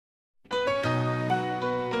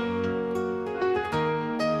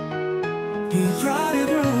In crowded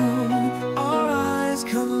room, our eyes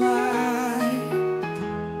collide.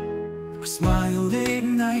 Our smile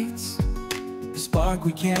ignites the spark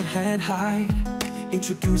we can't hide.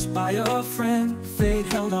 Introduced by a friend, fate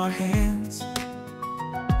held our hands.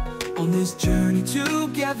 On this journey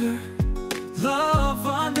together, love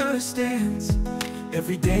understands.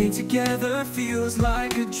 Every day together feels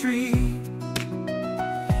like a dream.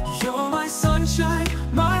 You're my sunshine,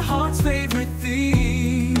 my heart's favorite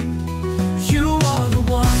theme. You are the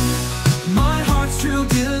one, my heart's true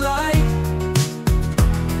delight.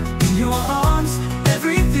 In your arms,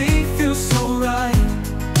 everything feels so right.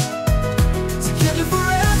 Together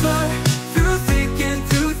forever, through thick and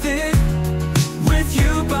through thin. With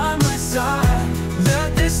you by my side,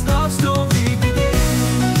 let this love story begin.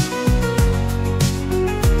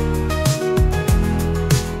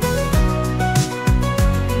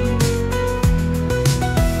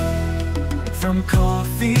 From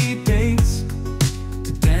coffee dates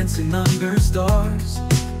to dancing under stars,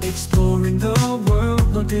 exploring the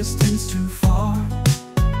world, no distance too far.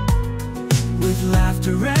 With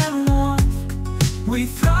laughter and warmth, we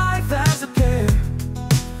thrive as a pair,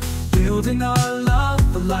 building our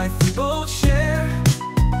love, the life we both share.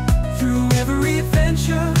 Through every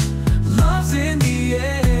adventure, love's in the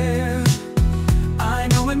air. I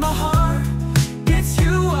know in my heart, it's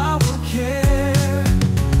you I will care.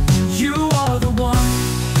 You are the one,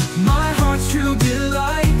 my heart's true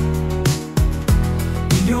delight.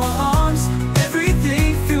 In your arms,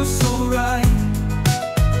 everything feels so right.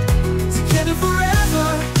 Together forever,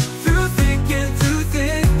 through thick and through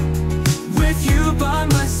thin. With you by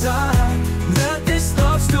my side, let this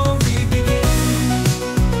love story begin.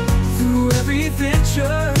 Through every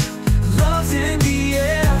adventure, love's in the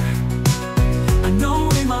air. I know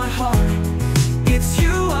in my heart, it's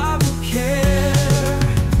you I will care.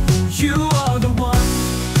 You are the one,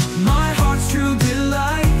 my heart's true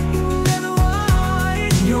delight.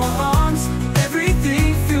 In your arms,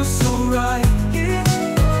 everything feels so right.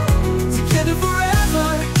 Together forever.